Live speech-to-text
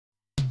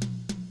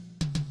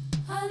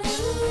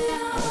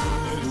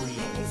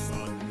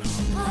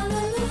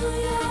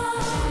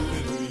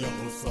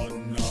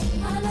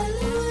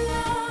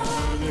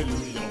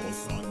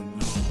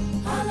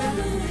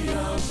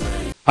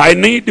I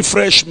need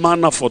fresh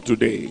manna for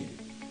today.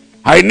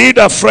 I need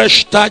a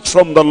fresh touch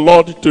from the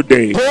Lord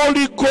today.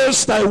 Holy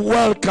Ghost, I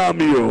welcome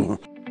you.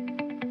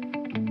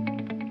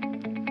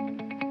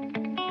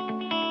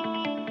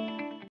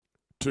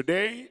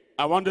 Today,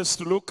 I want us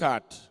to look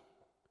at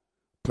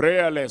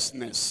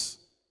prayerlessness.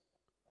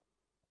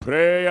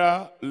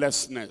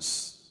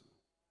 Prayerlessness.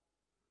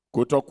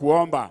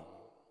 Kutokuomba.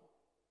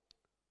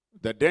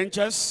 The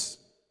dangers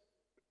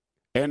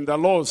and the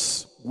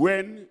loss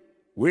when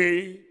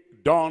we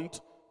don't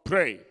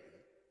pray.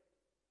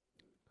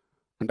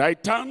 And I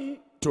turn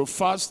to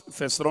 1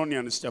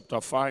 Thessalonians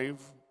chapter 5,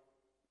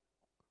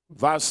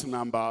 verse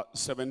number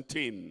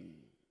 17.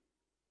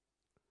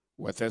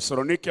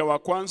 Wathesalonike wa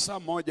kwanza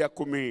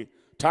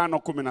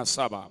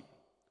 1:15-17.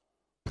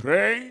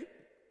 Pray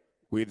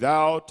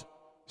without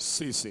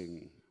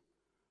ceasing.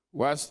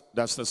 What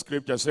does the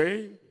scripture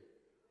say?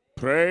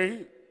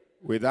 Pray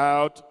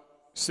without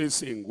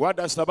ceasing. What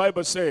does the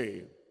Bible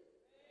say?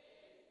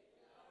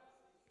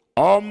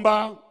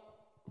 Omba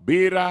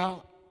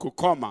bila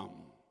kukoma.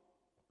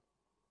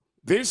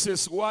 This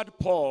is what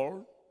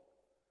Paul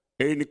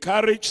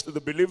encouraged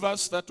the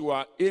believers that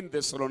were in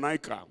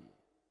Thessalonica.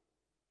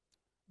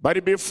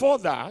 But before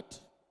that,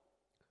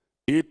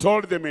 he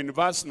told them in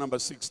verse number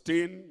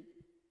 16,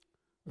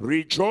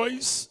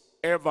 rejoice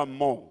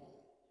evermore.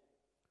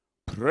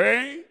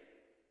 Pray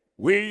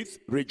with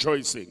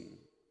rejoicing.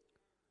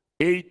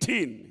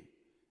 18,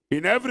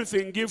 in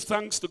everything give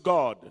thanks to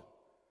God,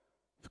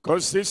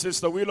 because this is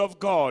the will of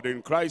God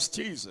in Christ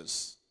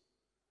Jesus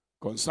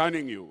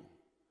concerning you.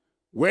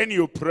 When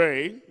you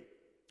pray,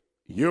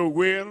 you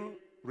will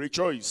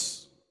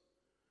rejoice.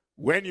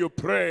 When you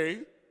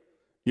pray,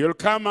 you'll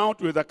come out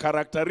with a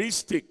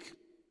characteristic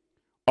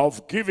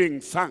of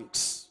giving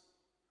thanks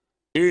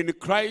in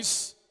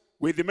Christ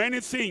with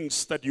many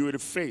things that you will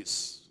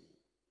face.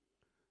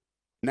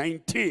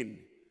 19,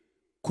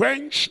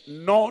 quench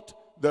not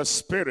the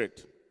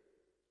spirit.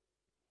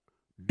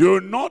 Do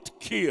not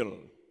kill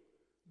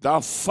the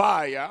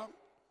fire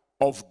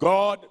of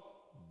God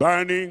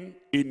burning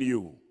in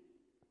you.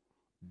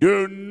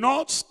 Do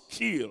not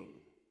kill.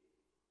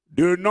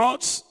 Do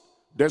not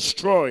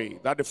destroy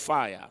that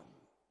fire.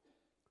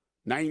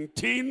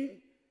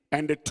 19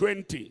 and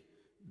 20.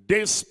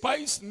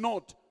 Despise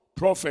not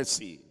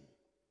prophecy.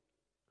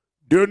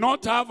 Do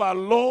not have a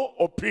low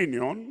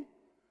opinion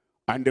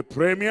and a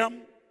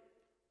premium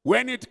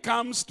when it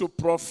comes to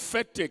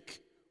prophetic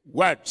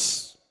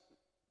words.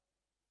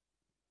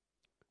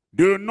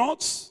 Do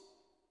not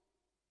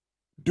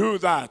do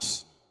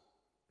that.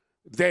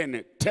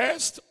 Then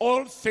test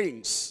all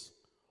things.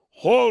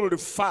 Hold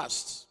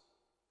fast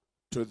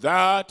to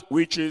that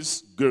which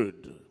is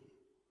good.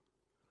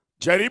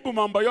 Jaribu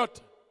mambo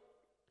yote.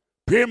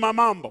 Pima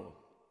mambo.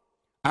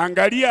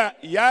 Angalia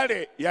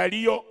yale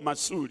yaliyo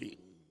mazuri.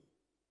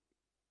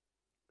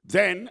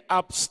 Then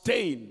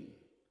abstain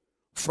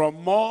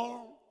from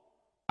all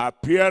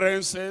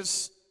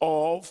appearances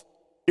of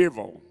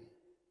evil.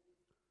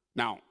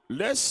 Now,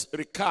 let's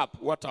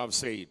recap what I've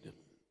said.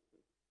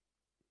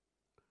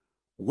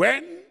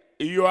 When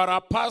you are a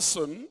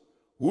person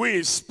who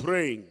is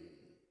praying,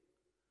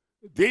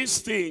 these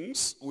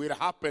things will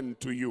happen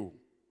to you.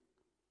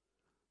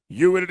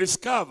 You will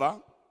discover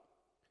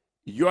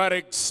you are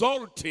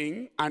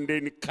exalting and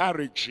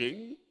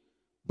encouraging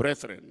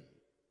brethren.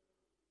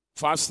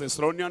 1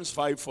 Thessalonians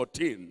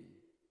 5:14.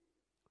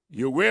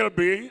 You will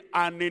be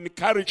an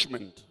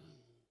encouragement.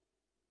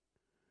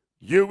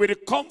 You will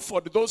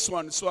comfort those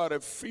ones who are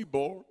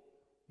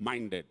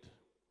feeble-minded.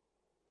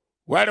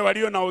 Wale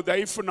walio na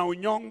udhaifu na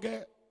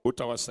unyonge,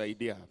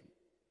 utawasaidia.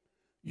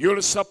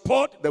 You'll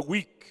support the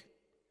weak.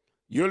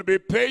 You'll be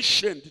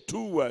patient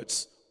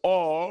towards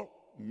all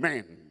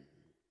men.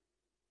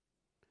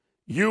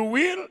 You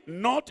will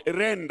not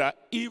render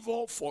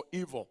evil for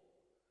evil.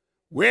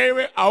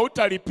 Wewe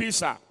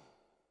hautalipisa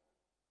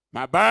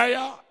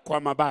mabaya kwa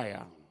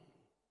mabaya.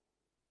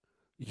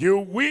 You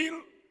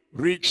will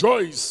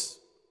rejoice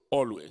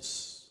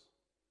always.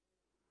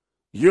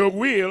 You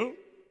will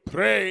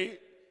pray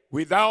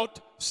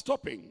without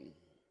stopping.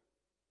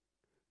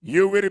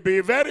 You will be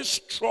very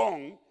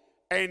strong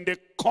and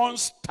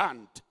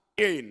constant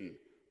in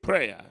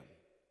prayer.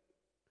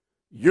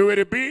 You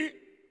will be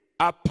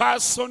a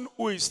person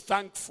who is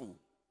thankful.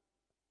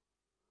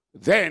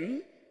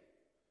 Then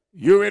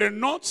you will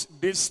not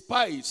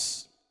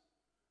despise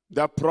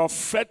the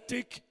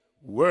prophetic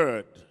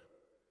word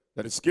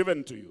that is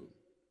given to you.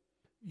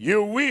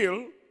 You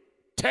will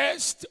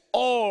test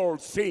all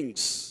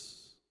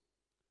things.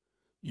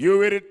 You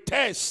will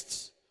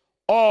test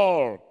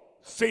all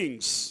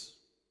things.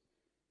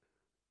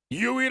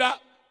 You will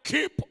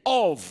keep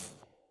off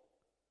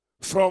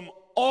from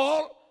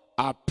all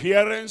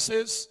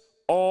appearances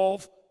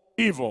of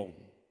evil.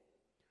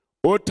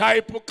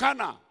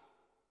 Utaepukana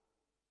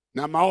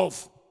na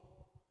maovu.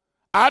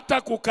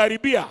 Hata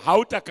kukaribia,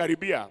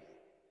 hautakaribia.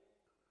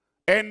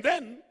 And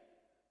then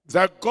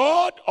the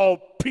God of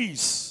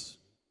peace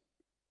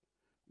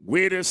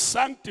will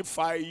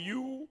sanctify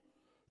you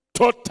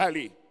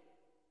totally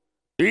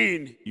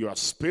in your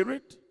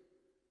spirit,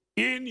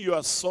 in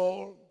your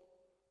soul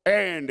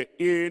and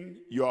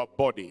in your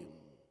body.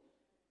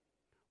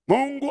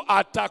 Mungu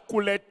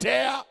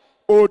atakuletea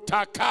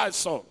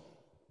utakaso.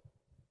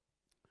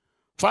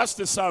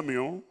 1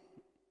 Samuel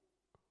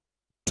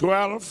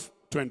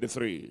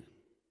 12:23.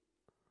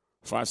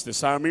 1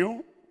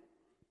 Samuel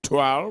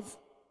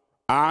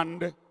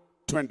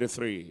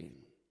 12:23.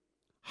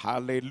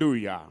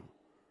 Hallelujah.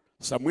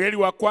 Samueli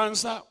wa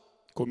kwanza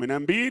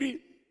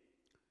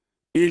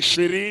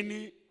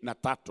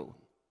 12:23.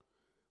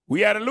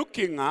 We are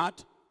looking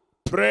at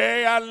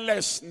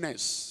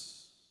prayerlessness.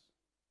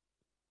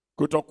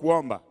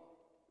 Kutokuomba.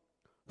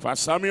 1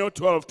 Samuel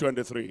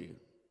 12:23.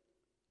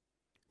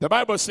 The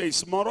Bible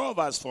says,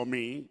 moreover, as for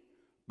me,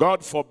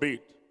 God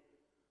forbid,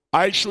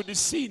 I should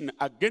sin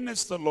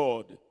against the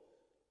Lord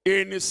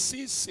in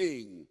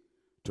ceasing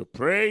to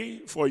pray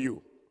for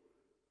you.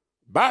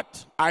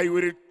 But I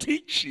will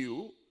teach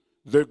you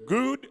the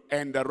good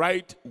and the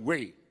right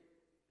way.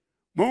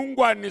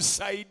 Mungu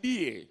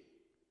anisaidie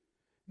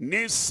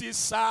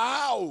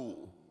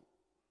nisisahau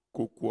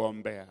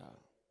kukuombea.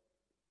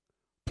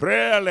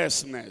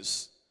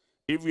 Prayerlessness.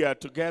 If we are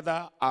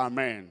together,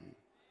 amen.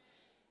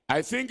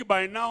 I think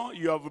by now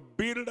you have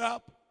built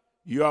up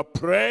your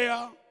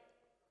prayer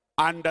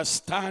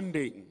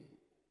understanding.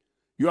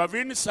 You have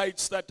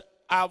insights that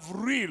have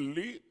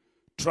really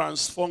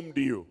transformed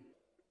you.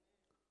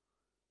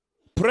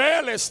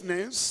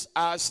 Prayerlessness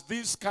has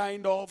these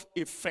kind of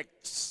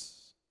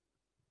effects.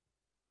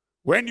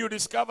 When you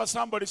discover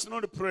somebody is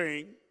not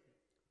praying,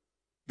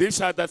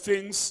 these are the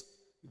things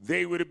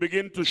they will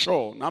begin to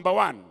show. Number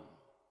one,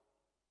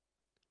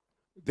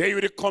 they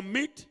will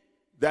commit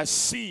the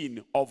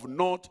sin of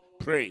not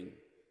praying.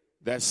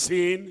 The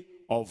sin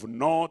of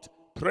not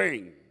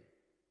praying.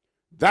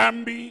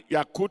 Dhambi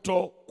ya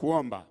kuto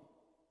kuomba.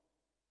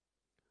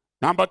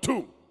 Number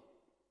two,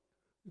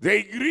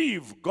 they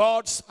grieve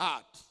God's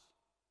heart.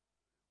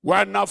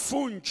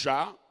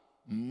 Wanafunja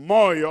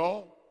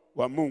moyo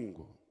wa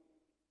Mungu.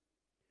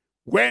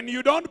 When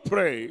you don't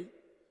pray,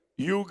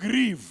 you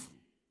grieve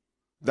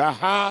the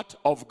heart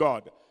of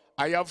God.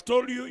 I have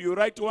told you, you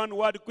write one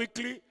word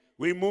quickly,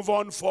 we move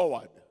on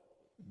forward.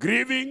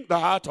 Grieving the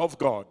heart of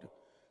God.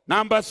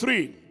 Number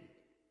three,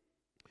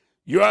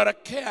 you are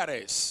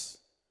careless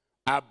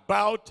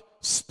about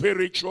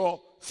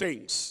spiritual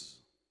things.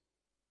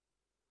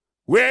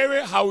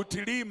 Wewe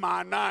hautilii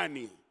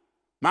maanani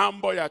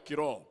mambo ya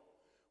kiroho.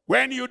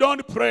 When you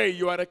don't pray,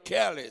 you are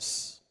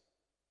careless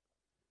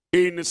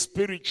in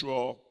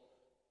spiritual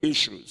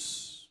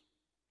issues.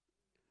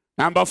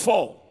 Number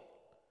four,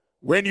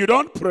 when you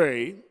don't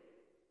pray,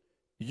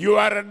 you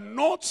are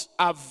not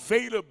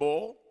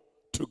available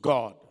to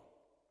God.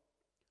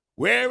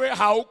 Wewe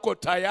hauko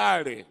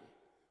tayari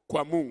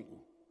kwa Mungu.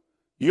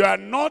 You are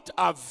not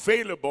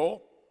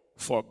available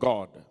for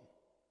God.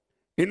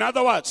 In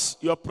other words,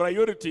 your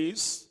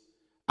priorities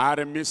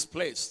are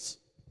misplaced.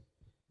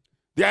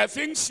 There are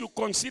things you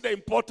consider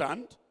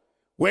important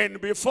when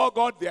before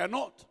God they are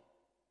not.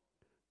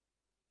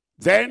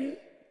 Then,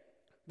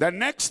 the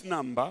next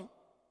number,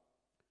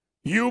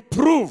 you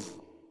prove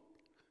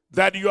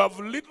that you have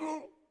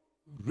little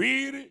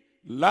real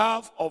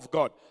love of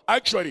God.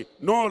 Actually,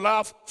 no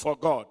love for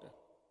God.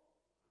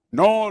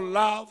 No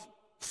love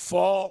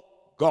for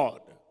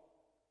God.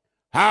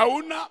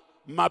 Hauna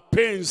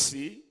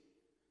mapenzi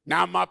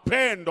na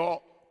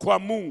mapendo kwa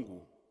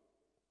Mungu.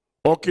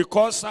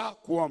 Ukikosa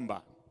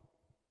kuomba.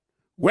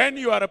 When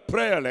you are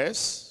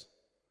prayerless,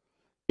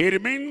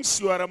 it means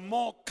you are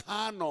more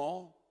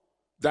carnal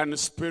than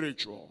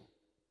spiritual.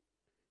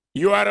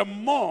 You are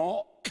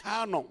more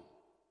carnal.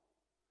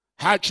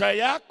 Hacha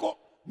yako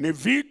ni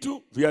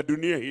vitu vya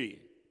dunia hii.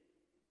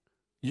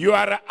 You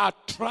are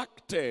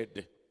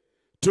attracted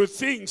to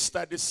things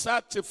that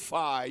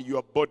satisfy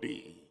your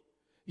body,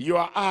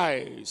 your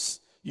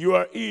eyes,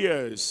 your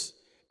ears,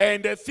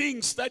 and the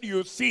things that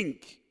you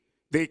think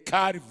they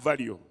carry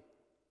value.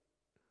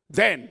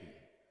 Then,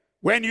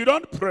 when you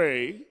don't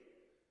pray,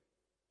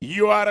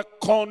 you are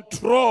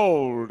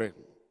controlled.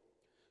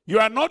 You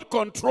are not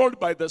controlled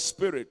by the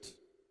Spirit.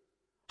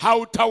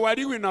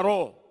 Hautawaliwi na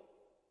roho.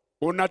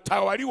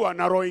 Unatawaliwa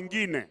na roho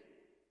ingine.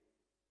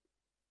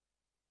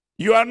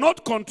 You are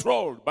not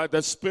controlled by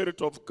the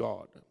Spirit of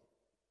God.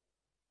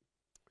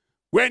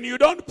 When you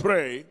don't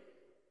pray,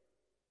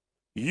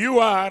 you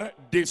are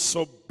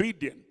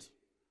disobedient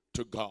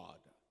to God.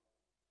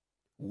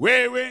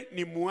 Wewe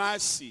ni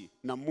muasi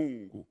na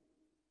Mungu.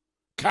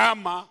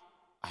 Kama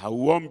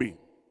hauombi.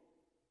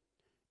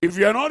 If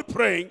you are not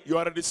praying, you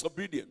are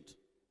disobedient.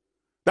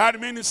 That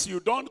means you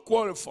don't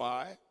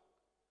qualify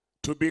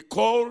to be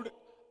called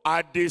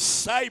a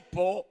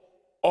disciple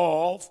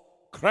of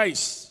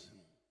Christ.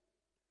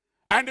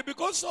 And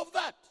because of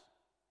that,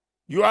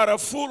 you are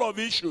full of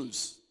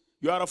issues.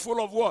 You are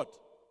full of what?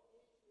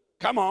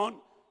 Come on.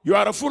 You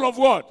are full of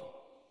what?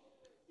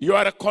 You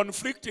are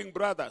conflicting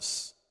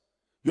brothers.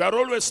 You are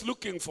always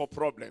looking for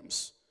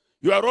problems.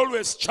 You are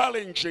always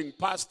challenging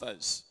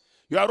pastors.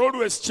 You are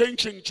always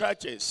changing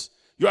churches.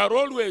 You are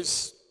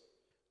always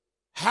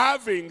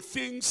having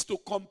things to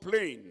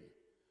complain.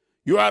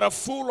 You are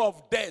full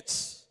of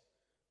debts.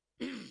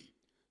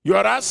 You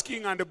are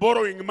asking and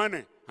borrowing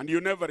money and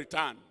you never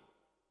return.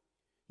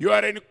 You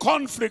are in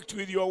conflict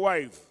with your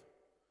wife,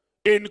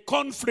 in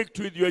conflict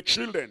with your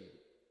children.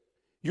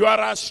 You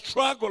are a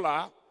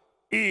struggler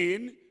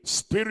in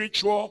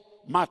spiritual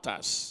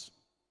matters.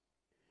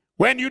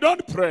 When you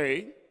don't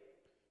pray,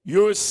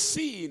 you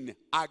sin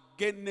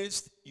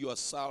against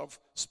yourself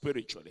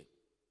spiritually.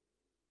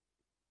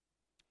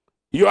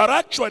 You are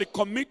actually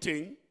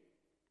committing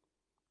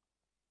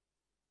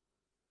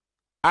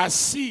a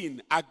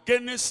sin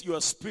against your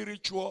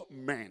spiritual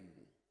man.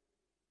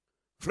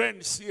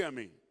 Friends, hear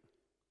me.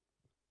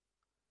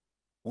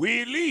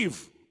 We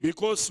live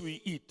because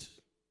we eat.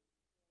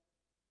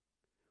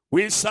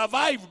 We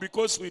survive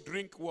because we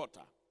drink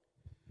water.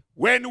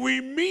 When we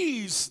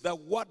miss the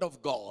word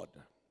of God,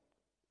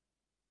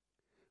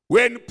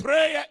 when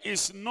prayer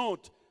is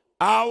not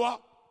our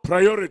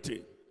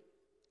priority,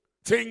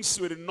 things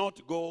will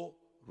not go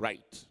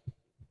right.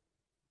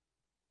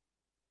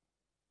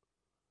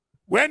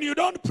 When you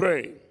don't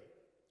pray,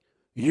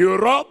 you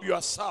rob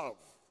yourself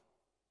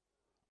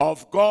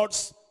of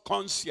God's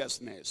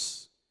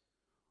consciousness.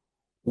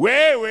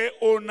 Wewe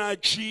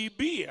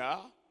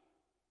unajibia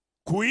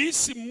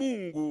kuisi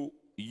Mungu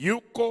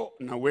yuko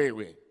na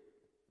wewe.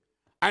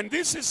 And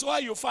this is why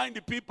you find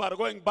the people are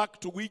going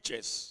back to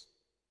witches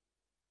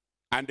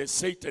and the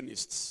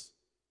Satanists.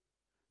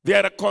 They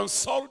are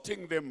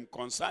consulting them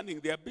concerning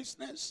their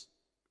business,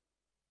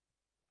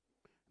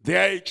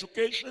 their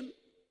education,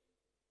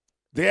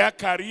 their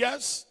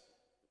careers,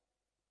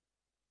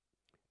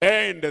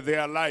 and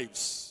their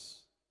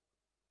lives.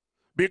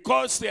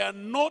 Because they are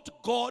not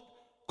God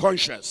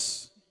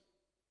conscious.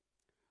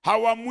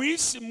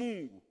 Hawamuisi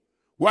Mungu.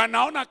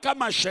 Wanaona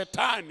kama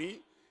shetani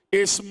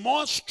is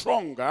more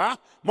stronger,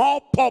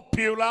 more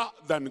popular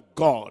than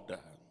God.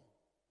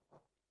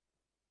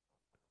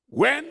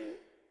 When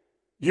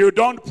you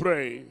don't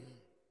pray,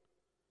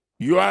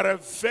 you are a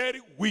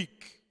very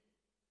weak.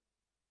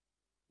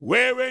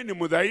 Wewe ni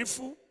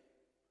mudhaifu,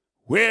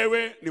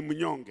 wewe ni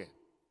mnyonge.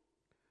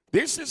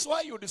 This is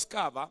why you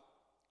discover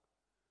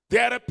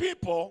there are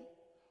people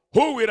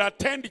who will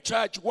attend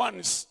church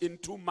once in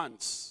 2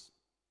 months.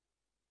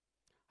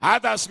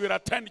 Others will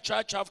attend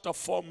church after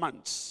 4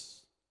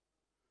 months.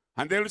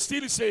 And they will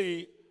still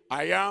say,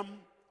 I am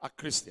a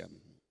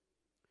Christian.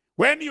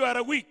 When you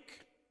are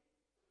weak,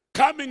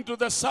 coming to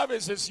the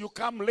services, you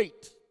come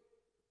late.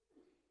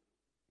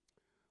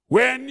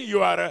 When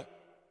you are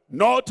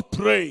not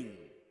praying,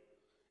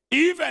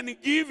 even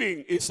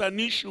giving is an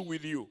issue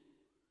with you.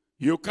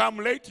 You come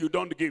late, you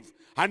don't give.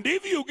 And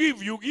if you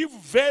give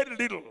very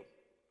little.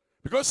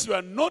 Because you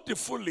are not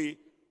fully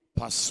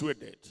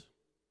persuaded.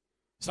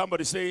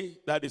 Somebody say,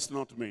 that is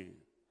not me.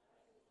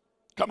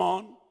 Come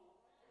on.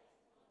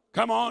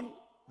 Come on.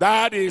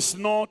 That is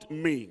not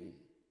me.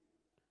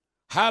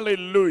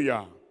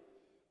 Hallelujah.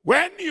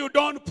 When you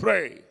don't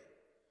pray,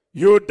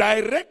 you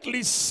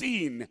directly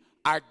sin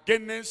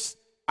against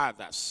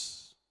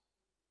others.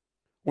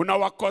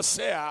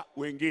 Unawakosea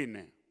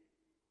wengine.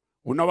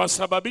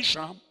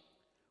 Unawasababisha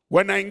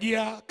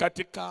wanaingia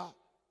katika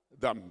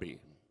dhambi.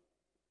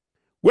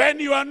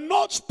 When you are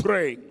not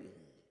praying,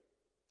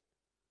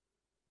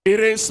 it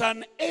is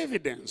an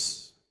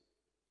evidence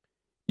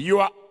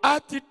your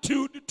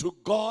attitude to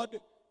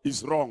God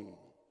is wrong.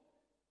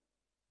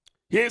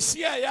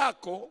 Hisia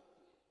yako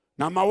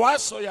na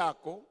mawazo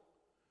yako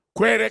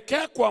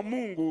kuelekea kwa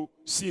Mungu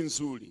si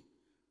nzuri.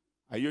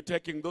 Are you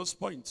taking those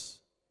points?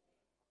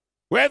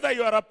 Whether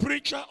you are a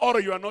preacher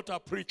or you are not a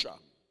preacher,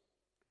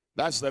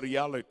 that's the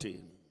reality.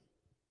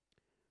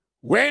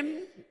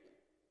 When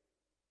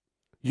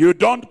you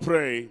don't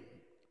pray,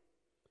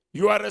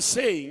 you are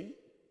saying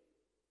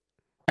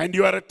and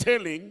you are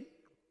telling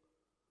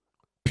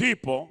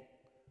people,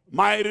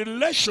 my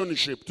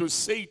relationship to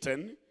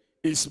Satan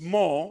is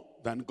more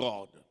than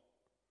God.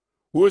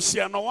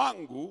 Uhusiano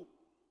wangu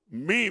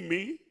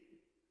mimi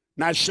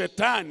na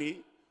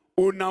shetani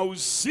una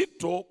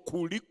uzito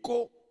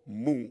kuliko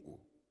Mungu.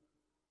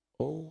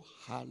 Oh,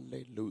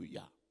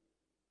 hallelujah.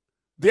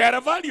 There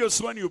are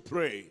values when you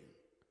pray.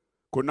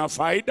 Kuna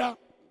faida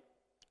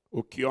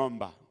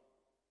ukiomba.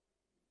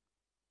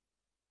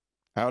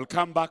 I will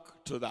come back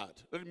to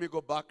that. Let me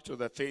go back to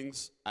the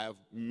things I have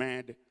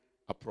made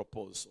a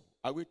proposal.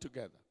 Are we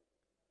together?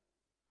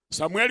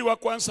 Samueli wa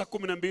kwanza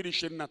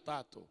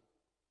 12:23.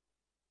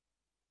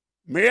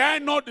 May I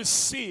not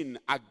sin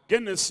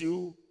against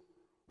you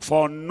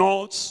for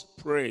not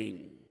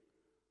praying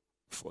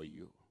for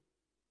you.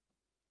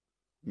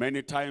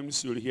 Many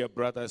times you'll hear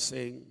brothers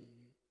saying,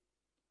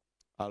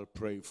 I'll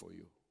pray for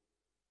you.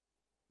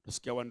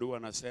 Nasikia wandu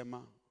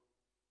wanasema,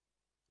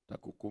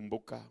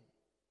 takukumbuka,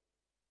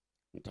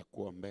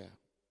 nitakuombea.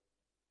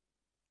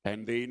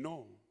 And they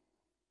know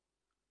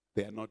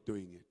they are not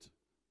doing it.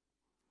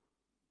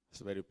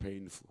 It's very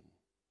painful.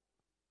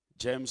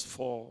 James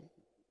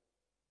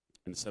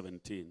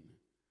 4:17.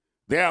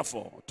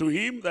 Therefore, to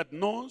him that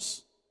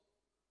knows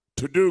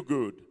to do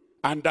good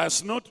and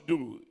does not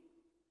do,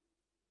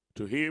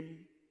 to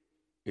him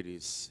it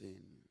is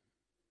sin.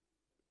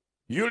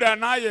 Yule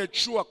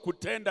anayechua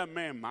kutenda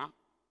mema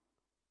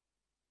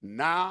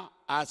na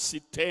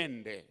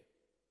asitende.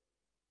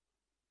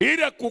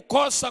 Ile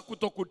kukosa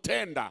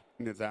kutokutenda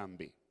ni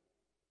dhambi.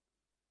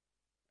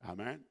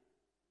 Amen.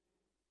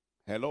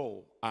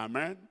 Hello.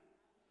 Amen.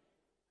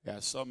 There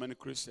are so many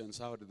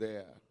Christians out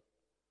there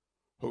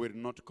who will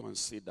not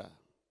consider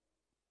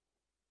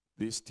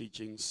these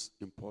teachings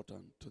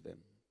important to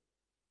them.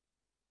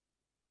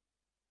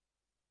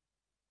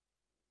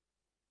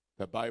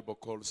 The Bible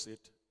calls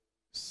it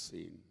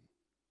sin.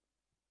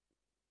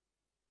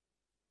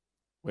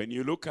 When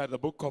you look at the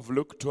book of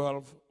Luke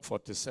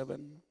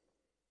 12:47,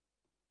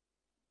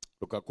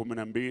 Luka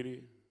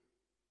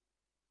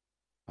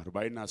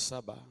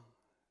 12:47,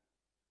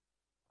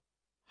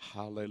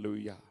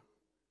 hallelujah.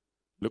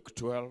 Luke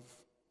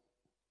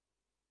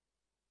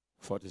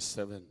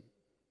 12:47.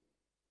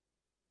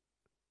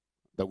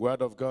 The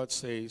word of God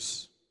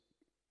says,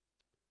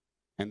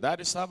 and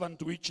that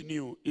servant which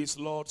knew his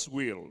Lord's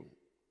will,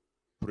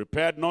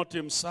 prepared not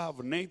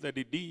himself, neither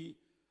did he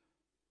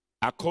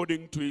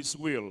according to his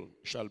will,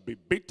 shall be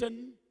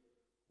beaten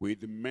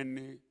with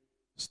many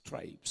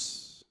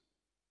stripes.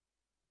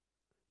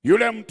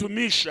 Yule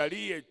mtumishi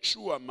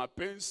aliyechua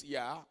mapenzi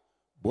ya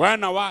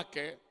bwana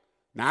wake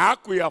na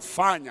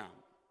hakuyafanya,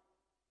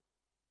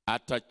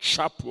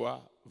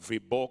 atachapwa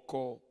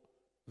viboko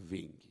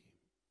vingi.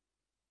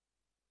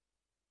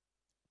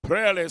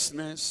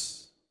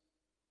 Prayerlessness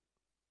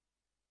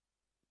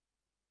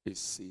is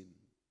sin.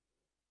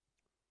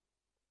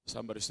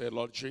 Somebody say,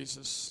 Lord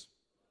Jesus,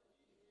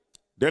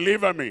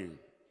 deliver me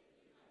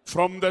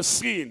from the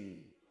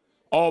sin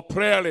of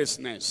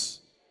prayerlessness.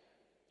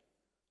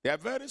 They are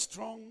very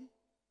strong,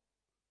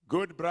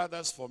 good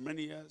brothers for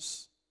many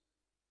years.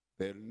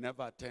 They'll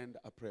never attend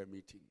a prayer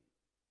meeting.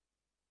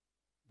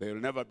 They'll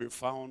never be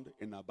found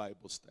in a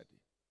Bible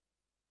study.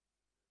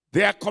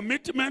 Their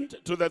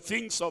commitment to the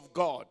things of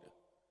God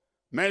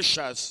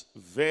measures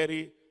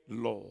very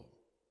low.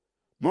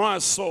 More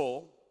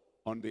so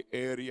on the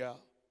area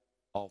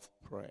of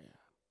prayer.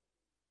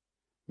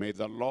 May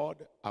the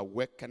Lord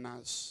awaken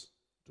us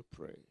to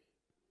pray.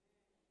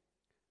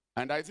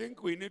 And I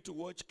think we need to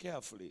watch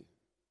carefully.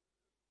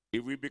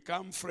 If we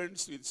become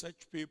friends with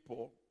such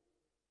people,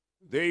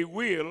 they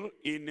will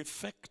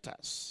infect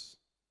us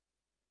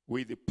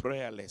with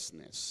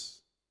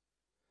prayerlessness.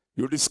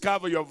 You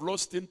discover you have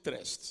lost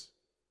interest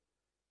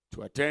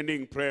to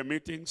attending prayer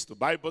meetings, to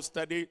Bible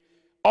study.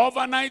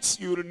 Overnights,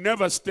 you will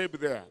never stay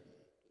there.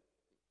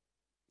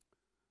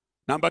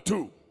 Number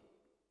 2,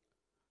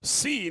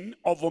 sin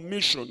of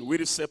omission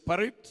will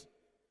separate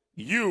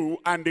you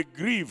and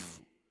grieve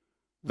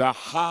the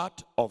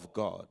heart of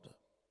God.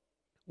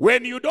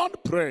 When you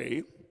don't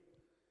pray,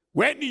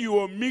 when you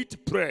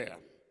omit prayer,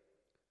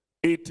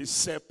 it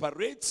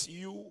separates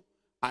you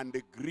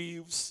and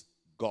grieves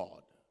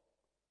God.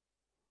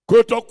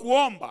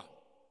 Kutokuomba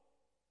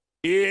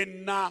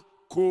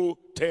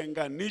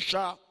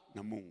inakutenganisha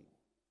na Mungu.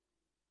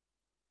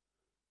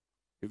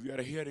 If you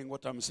are hearing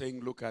what I'm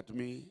saying, look at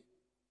me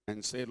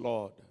and say,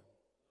 Lord,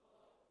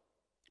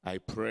 I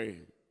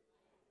pray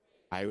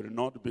I will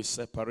not be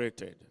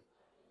separated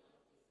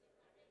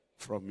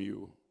from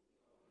you.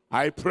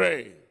 I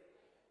pray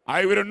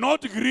I will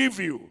not grieve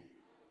you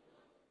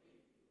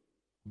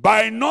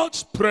by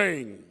not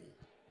praying.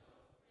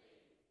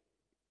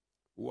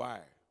 Why?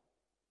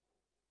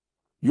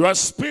 Your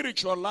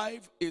spiritual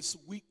life is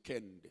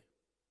weakened.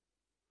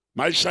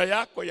 Maisha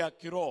yako ya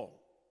kiroho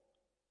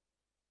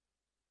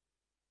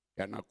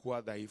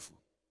yanakuwa dhaifu,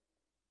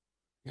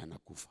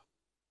 yanakufa.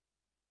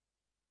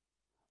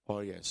 Oh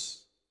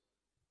yes.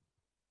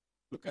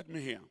 Look at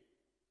me here.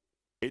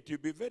 It will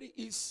be very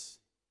easy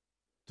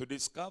to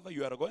discover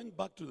you are going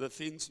back to the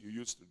things you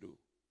used to do.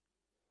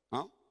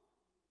 Huh?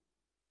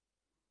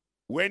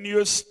 When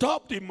you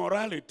stopped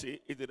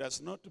immorality, it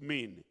does not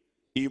mean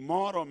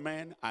immoral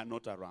men are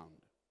not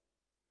around.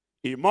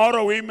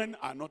 Immoral women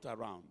are not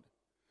around.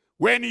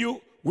 When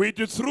you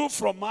withdrew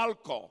from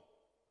alcohol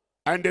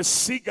and the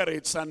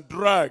cigarettes and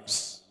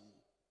drugs,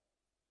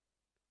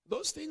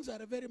 those things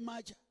are very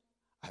much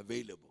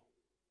available.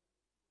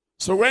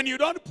 So when you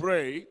don't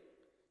pray,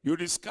 you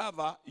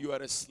discover you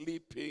are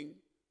sleeping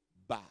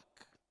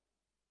back.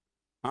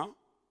 Huh?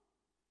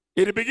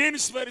 It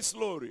begins very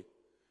slowly.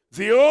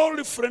 The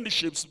old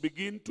friendships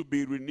begin to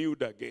be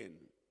renewed again.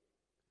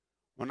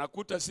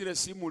 Unakuta zile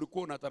simu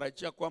ulikuwa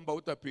unatarajia kwamba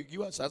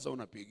utapigiwa, sasa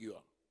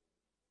unapigiwa.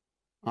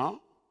 Huh?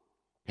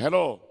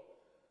 Hello.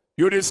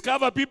 You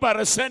discover people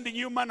are sending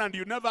you money and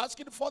you never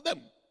asked for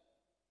them.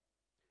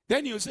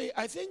 Then you say,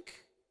 I think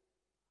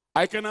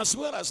I can as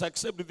well as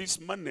accept this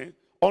money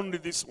only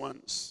this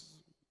once.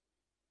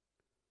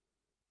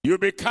 You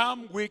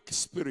become weak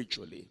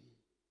spiritually.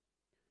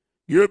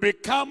 You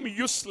become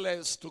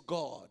useless to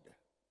God.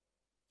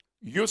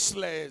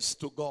 Useless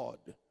to God.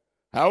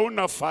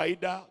 Hauna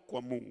faida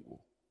kwa Mungu.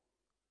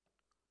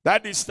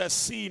 That is the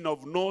sin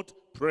of not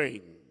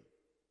praying.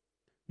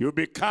 You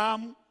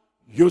become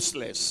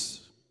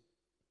useless.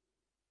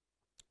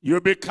 You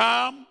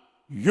become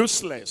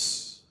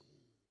useless.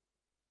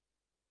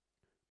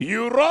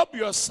 You rob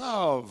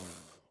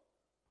yourself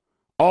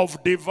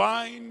of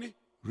divine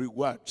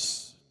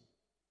rewards.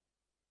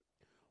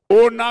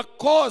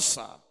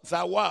 Unakosa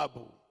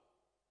thawabu.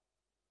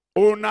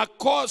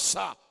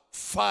 Unakosa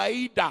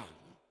faida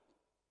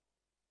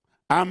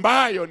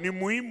ambayo ni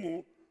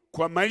muhimu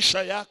kwa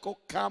maisha yako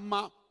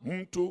kama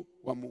mtu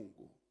wa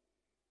Mungu.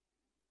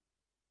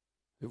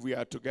 If we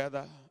are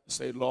together,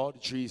 say, Lord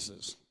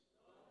Jesus,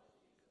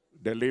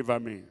 deliver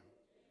me.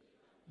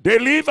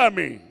 Deliver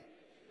me.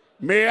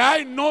 May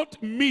I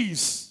not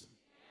miss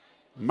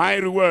my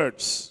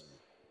rewards.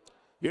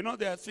 You know,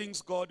 there are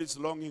things God is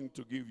longing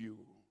to give you.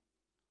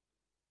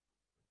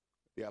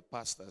 There are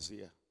pastors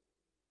here.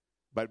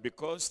 But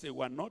because they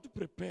were not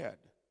prepared,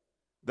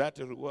 that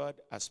reward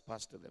has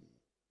passed them.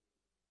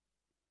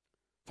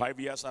 5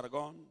 years are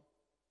gone.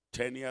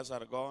 10 years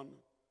are gone.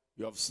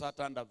 You have sat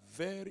under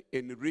very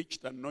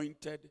enriched,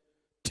 anointed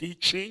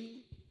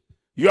teaching.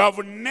 You have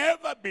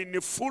never been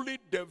fully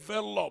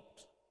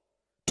developed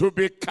to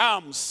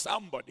become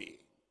somebody.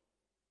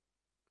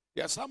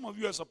 There are some of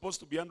you are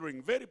supposed to be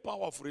entering very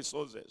powerful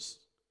resources.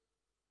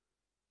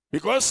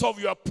 Because of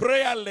your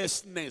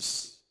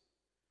prayerlessness,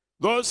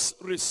 those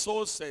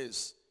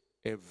resources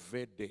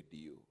evaded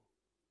you.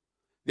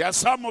 There are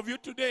some of you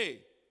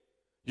today,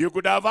 you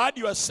could have had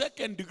your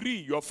second degree,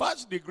 your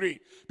first degree,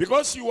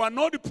 because you are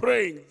not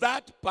praying,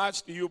 that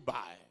passed you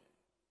by.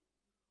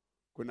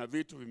 Kuna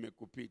vitu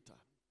vimekupita.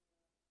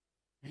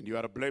 And you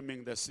are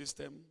blaming the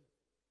system.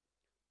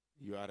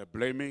 You are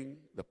blaming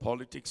the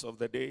politics of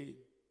the day.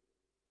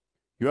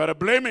 You are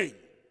blaming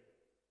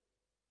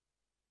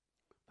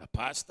the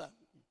pastor.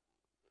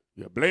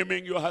 You are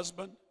blaming your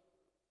husband.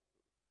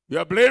 You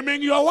are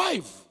blaming your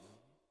wife.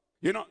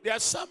 You know, there are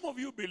some of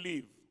you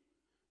believe,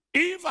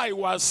 if I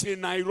was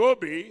in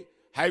Nairobi,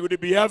 I would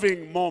be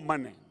having more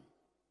money.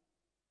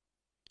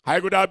 I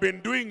would have been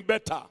doing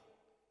better.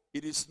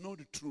 It is not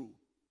true.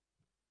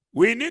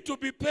 We need to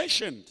be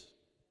patient.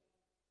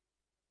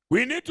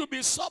 We need to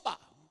be sober.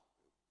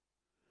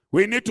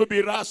 We need to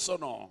be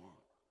rational.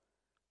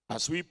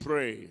 As we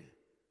pray,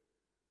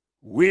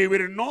 we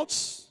will not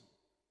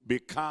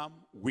become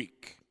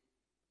weak.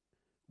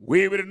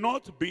 We will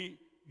not be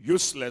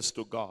useless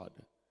to God.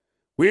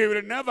 We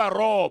will never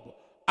rob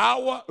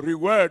our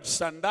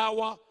rewards and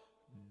our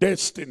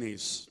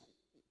destinies.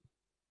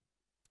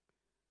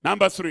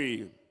 Number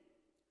 3,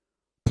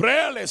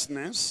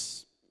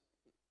 prayerlessness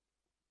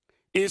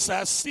is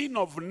a sin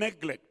of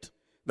neglect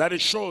that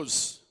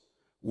shows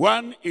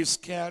one is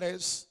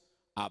careless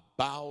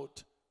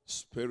about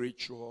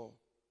spiritual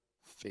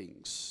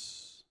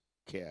things.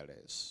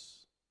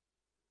 Careless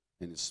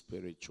in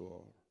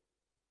spiritual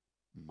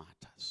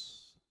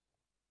matters.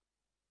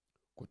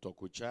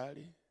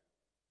 Kutokujali,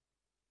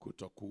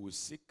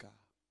 kutokuhusika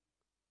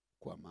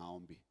kwa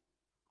maombi.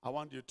 I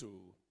want you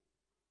to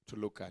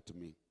look at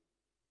me.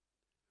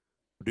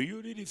 Do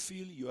you really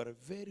feel you are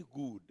very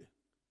good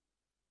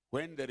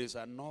when there is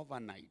an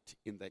overnight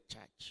in the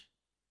church?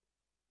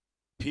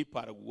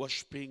 People are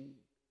worshiping,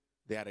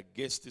 there are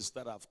guests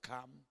that have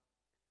come,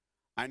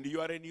 and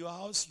you are in your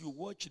house, you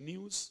watch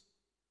news,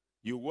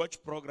 you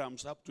watch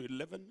programs up to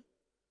 11,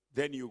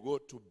 then you go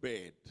to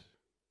bed.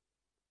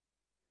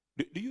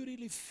 Do you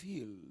really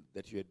feel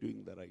that you are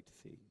doing the right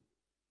thing?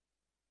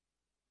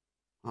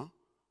 Huh?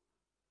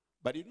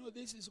 But you know,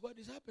 this is what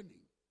is happening,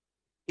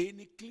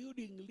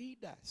 including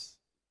leaders.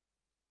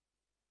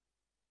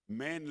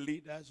 Men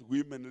leaders,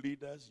 women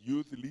leaders,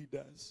 youth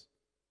leaders,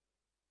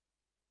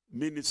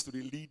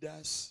 ministry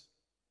leaders.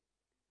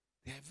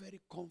 They are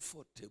very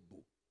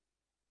comfortable.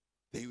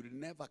 They will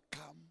never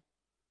come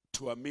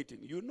to a meeting.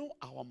 You know,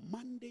 our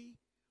Monday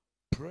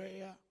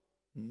prayer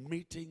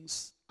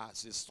meetings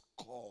as is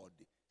scored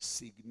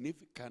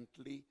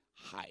significantly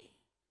high.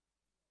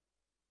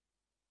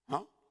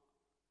 Huh?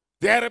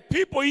 There are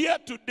people here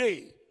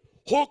today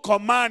who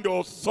command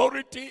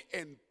authority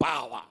and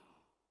power.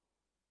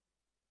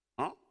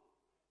 Huh?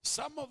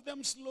 Some of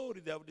them slowly,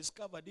 they have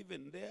discovered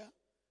even their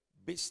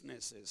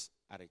businesses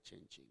are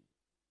changing.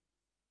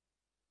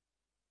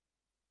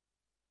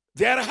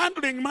 They are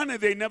handling money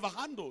they never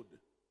handled.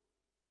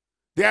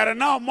 They are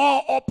now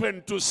more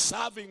open to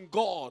serving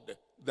God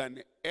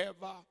than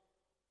ever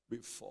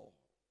before.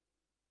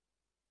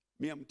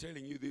 Me, I'm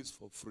telling you this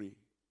for free.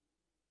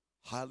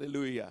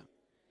 Hallelujah.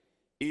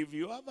 If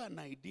you have an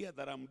idea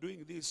that I'm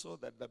doing this so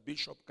that the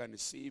bishop can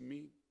see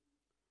me,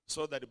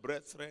 so that the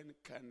brethren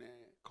can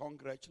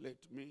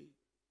congratulate me,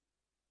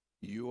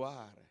 you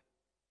are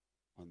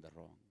on the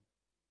wrong.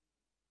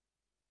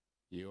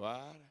 You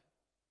are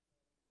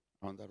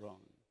on the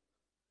wrong.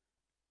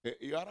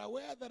 You are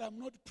aware that I'm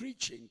not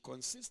preaching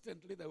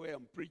consistently the way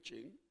I'm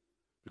preaching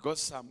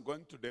because I'm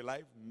going to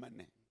derive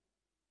money.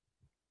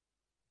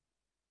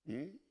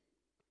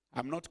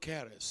 I'm not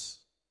careless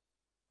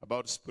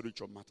about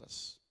spiritual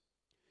matters.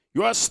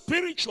 Your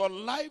spiritual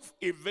life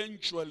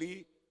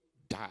eventually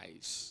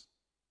dies.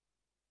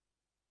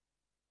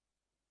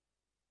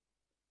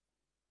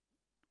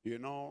 You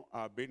know,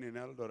 I've been in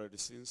Eldoret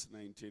since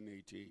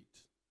 1988,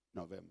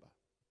 November.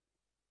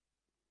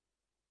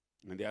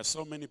 And there are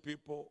so many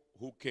people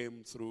who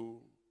came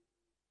through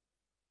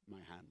my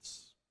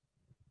hands.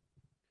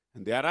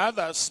 And there are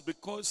others,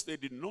 because they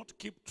did not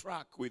keep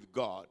track with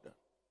God,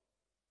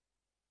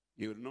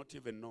 you will not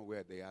even know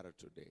where they are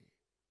today.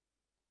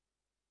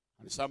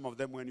 And some of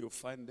them, when you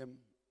find them,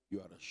 you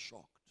are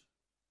shocked.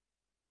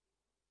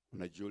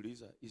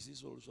 Unajiuliza, is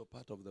this also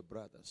part of the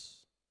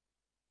brothers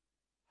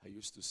I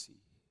used to see?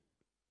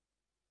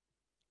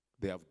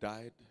 They have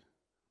died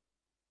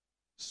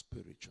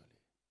spiritually.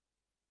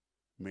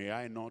 May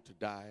I not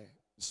die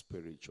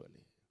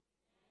spiritually.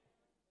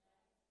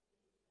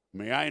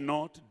 May I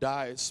not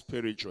die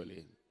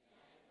spiritually.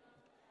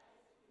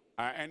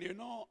 And you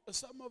know,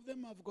 some of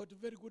them have got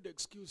very good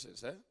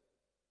excuses.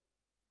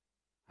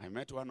 I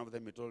met one of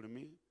them, he told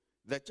me,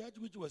 the church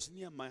which was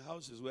near my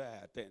house is where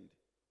I attend.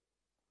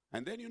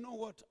 And then you know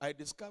what? I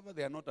discovered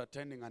they are not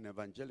attending an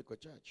evangelical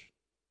church.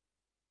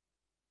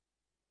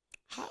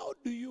 How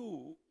do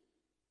you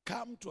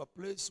come to a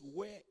place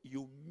where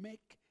you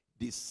make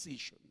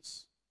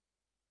decisions?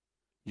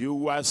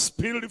 You are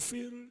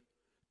spirit-filled,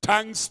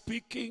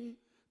 tongue-speaking,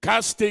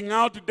 casting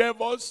out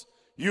devils.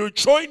 You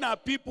join a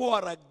people who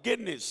are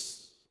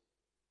against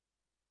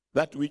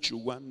that which you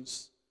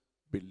once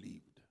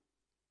believed.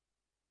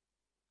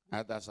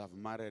 Others have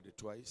married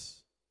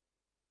twice.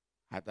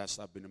 Others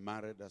have been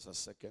married as a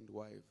second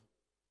wife.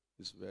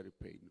 It's very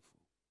painful.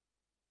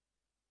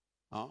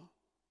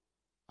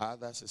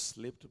 Others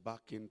slipped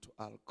back into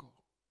alcohol.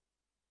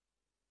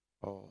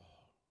 Oh,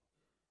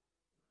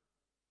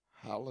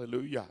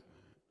 hallelujah.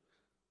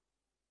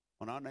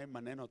 Unaona hii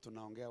maneno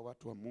tunaongea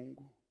watu wa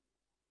Mungu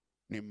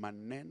ni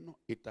maneno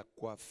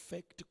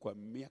itakuaffect kwa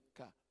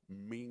miaka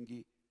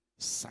mingi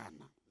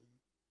sana.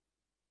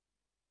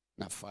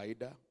 Na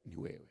faida ni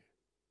wewe.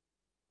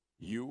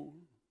 You,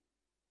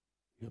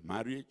 your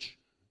marriage,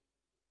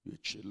 your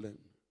children,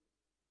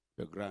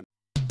 your grand.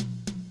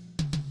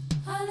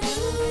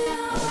 Hallelujah.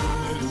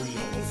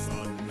 Hallelujah,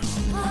 Hosanna.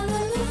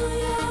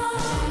 Hallelujah.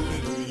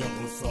 Hallelujah,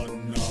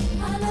 Hosanna.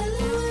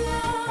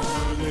 Hallelujah.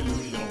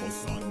 Hallelujah,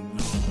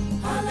 Hosanna.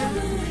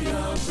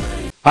 Hallelujah.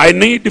 I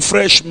need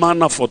fresh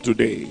manna for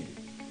today.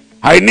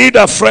 I need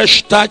a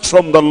fresh touch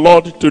from the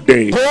Lord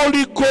today.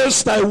 Holy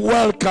Ghost, I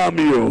welcome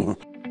you.